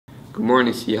Good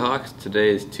morning, Seahawks. Today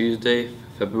is Tuesday,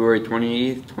 February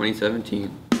 28th,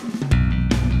 2017.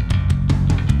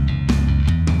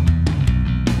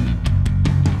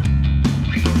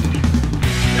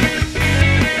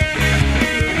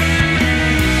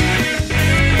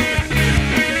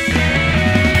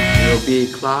 There will be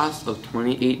a class of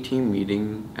 2018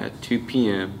 meeting at 2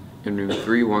 p.m. in room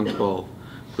 3112.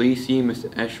 Please see Ms.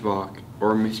 Eschbach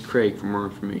or Ms. Craig for more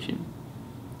information.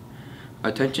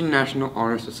 Attention National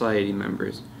Honor Society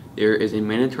members, there is a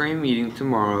mandatory meeting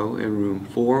tomorrow in room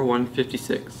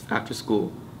 4156 after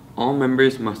school. All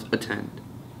members must attend.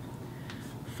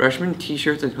 Freshman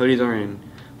t-shirts and hoodies are in.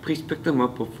 Please pick them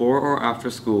up before or after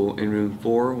school in room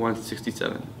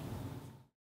 4167.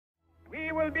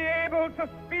 We will be able to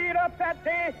speed up that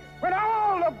day when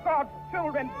all of God's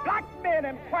children, black men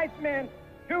and white men,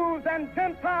 Jews and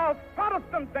Gentiles,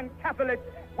 Protestants and Catholics,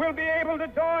 will be able to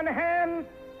join hands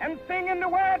and sing in the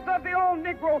words of the old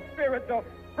Negro spiritual,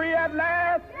 free at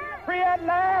last,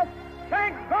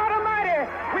 thank God Almighty,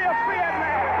 we are free at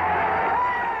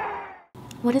last.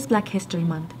 What is Black History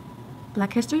Month?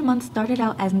 Black History Month started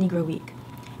out as Negro Week,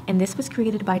 and this was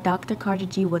created by Dr. Carter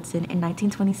G. Woodson in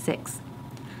 1926.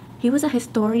 He was a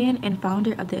historian and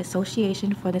founder of the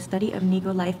Association for the Study of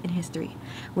Negro Life and History,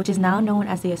 which is now known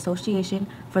as the Association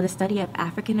for the Study of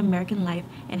African American Life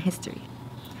and History.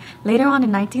 Later on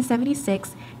in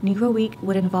 1976, Negro Week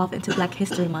would evolve into Black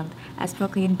History Month as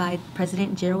proclaimed by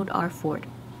President Gerald R. Ford.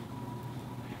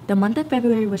 The month of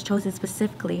February was chosen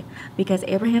specifically because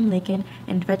Abraham Lincoln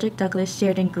and Frederick Douglass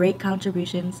shared in great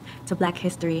contributions to Black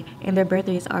history, and their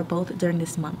birthdays are both during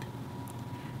this month.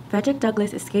 Frederick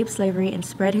Douglass escaped slavery and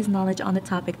spread his knowledge on the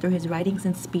topic through his writings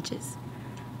and speeches.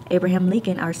 Abraham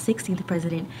Lincoln, our 16th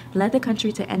president, led the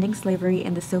country to ending slavery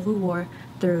and the Civil War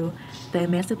through the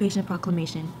Emancipation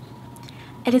Proclamation.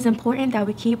 It is important that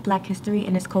we keep Black history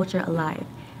and its culture alive.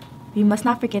 We must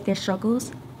not forget their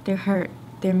struggles, their hurt,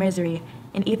 their misery,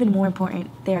 and even more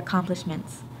important, their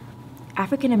accomplishments.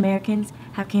 African Americans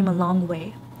have come a long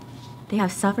way. They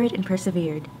have suffered and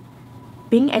persevered.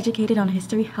 Being educated on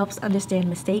history helps understand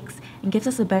mistakes and gives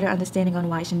us a better understanding on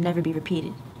why it should never be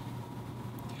repeated.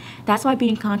 That's why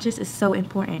being conscious is so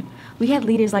important. We had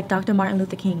leaders like Dr. Martin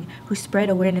Luther King, who spread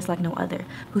awareness like no other,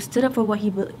 who stood up for what he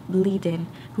believed in,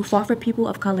 who fought for people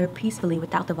of color peacefully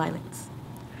without the violence.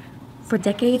 For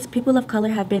decades, people of color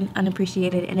have been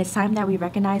unappreciated, and it's time that we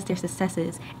recognize their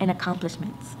successes and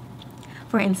accomplishments.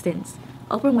 For instance,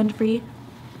 Oprah Winfrey,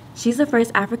 she's the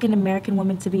first African American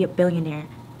woman to be a billionaire.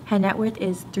 Her net worth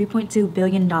is $3.2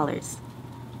 billion.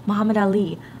 Muhammad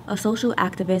Ali, a social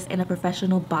activist and a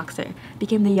professional boxer,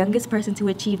 became the youngest person to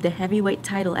achieve the heavyweight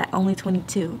title at only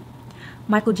 22.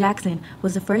 Michael Jackson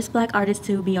was the first Black artist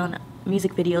to be on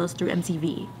music videos through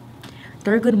MTV.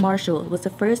 Thurgood Marshall was the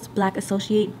first Black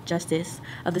Associate Justice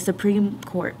of the Supreme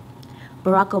Court.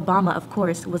 Barack Obama, of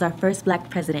course, was our first Black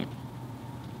president.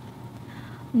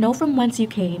 Know from whence you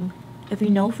came. If you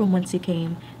know from whence you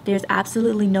came, there's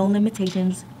absolutely no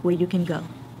limitations where you can go.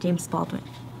 James Baldwin.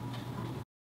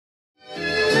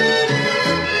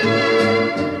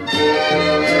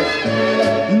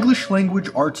 English Language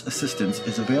Arts Assistance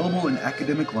is available in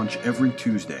academic lunch every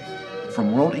Tuesday.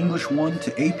 From World English 1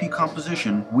 to AP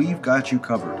Composition, we've got you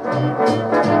covered.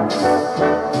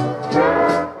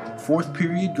 Fourth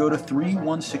period, go to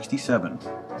 3167.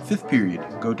 Fifth period,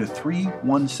 go to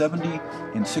 3170.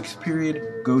 And sixth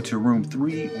period, go to room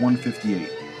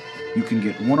 3158. You can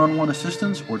get one-on-one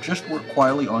assistance or just work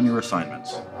quietly on your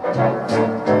assignments.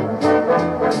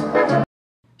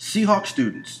 Seahawk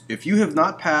students, if you have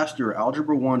not passed your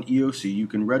Algebra 1 EOC, you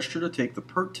can register to take the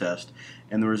PERT test,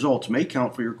 and the results may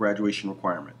count for your graduation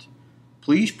requirement.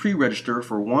 Please pre-register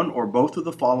for one or both of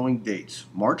the following dates,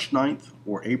 March 9th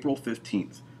or April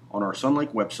 15th, on our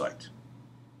Sunlake website.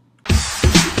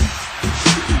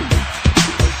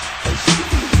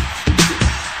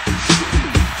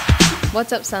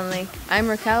 What's up, Sunlake? I'm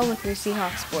Raquel with your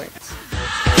Seahawk Sports.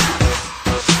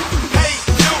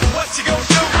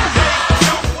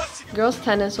 Girls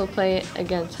tennis will play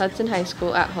against Hudson High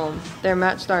School at home. Their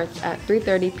match starts at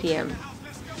 3:30 p.m.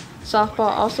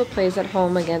 Softball also plays at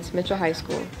home against Mitchell High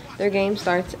School. Their game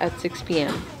starts at 6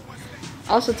 p.m.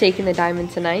 Also taking the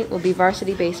diamond tonight will be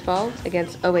varsity baseball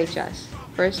against OHS.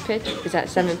 First pitch is at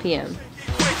 7 p.m.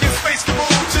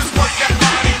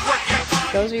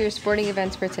 Those are your sporting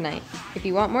events for tonight. If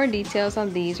you want more details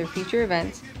on these or future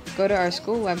events, go to our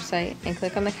school website and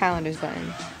click on the calendars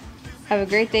button. Have a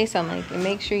great day, Sunlake, and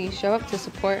make sure you show up to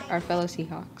support our fellow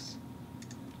Seahawks.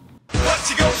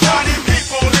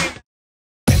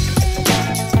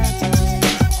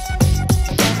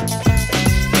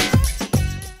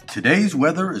 Today's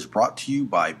weather is brought to you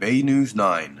by Bay News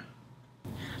 9.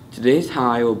 Today's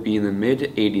high will be in the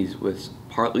mid-80s with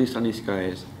partly sunny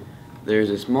skies. There is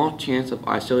a small chance of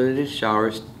isolated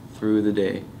showers through the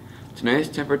day. Tonight's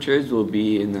temperatures will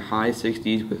be in the high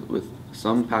 60s with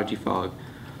some patchy fog.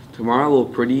 Tomorrow will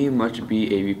pretty much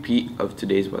be a repeat of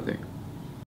today's weather.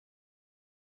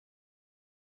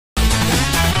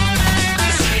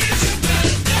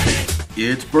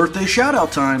 It's birthday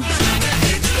shout-out time.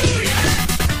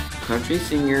 Country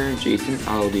singer Jason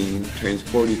Aldean turns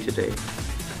 40 today.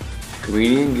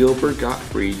 Comedian Gilbert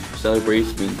Gottfried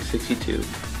celebrates being 62.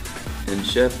 And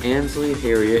Chef Ansley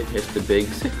Harriet hits the big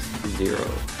 6-0.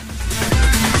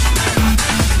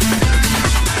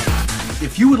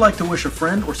 If you would like to wish a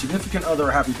friend or significant other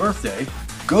a happy birthday,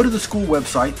 go to the school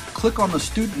website, click on the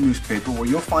student newspaper where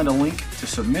you'll find a link to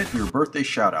submit your birthday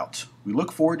shout-outs. We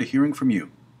look forward to hearing from you.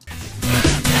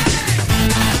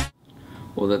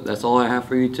 Well, that's all I have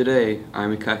for you today.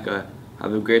 I'm Ikeka.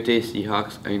 Have a great day,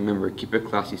 Seahawks, and remember, keep it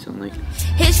classy, Sunlake.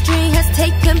 History has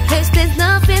taken place, there's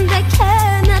nothing that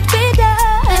cannot be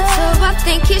done. And so I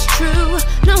think it's true,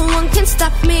 no one can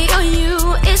stop me or you.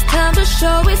 It's time to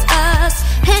show it's us.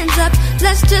 Hands up,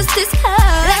 let's just discuss.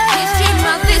 Black History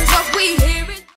Month is what we hear.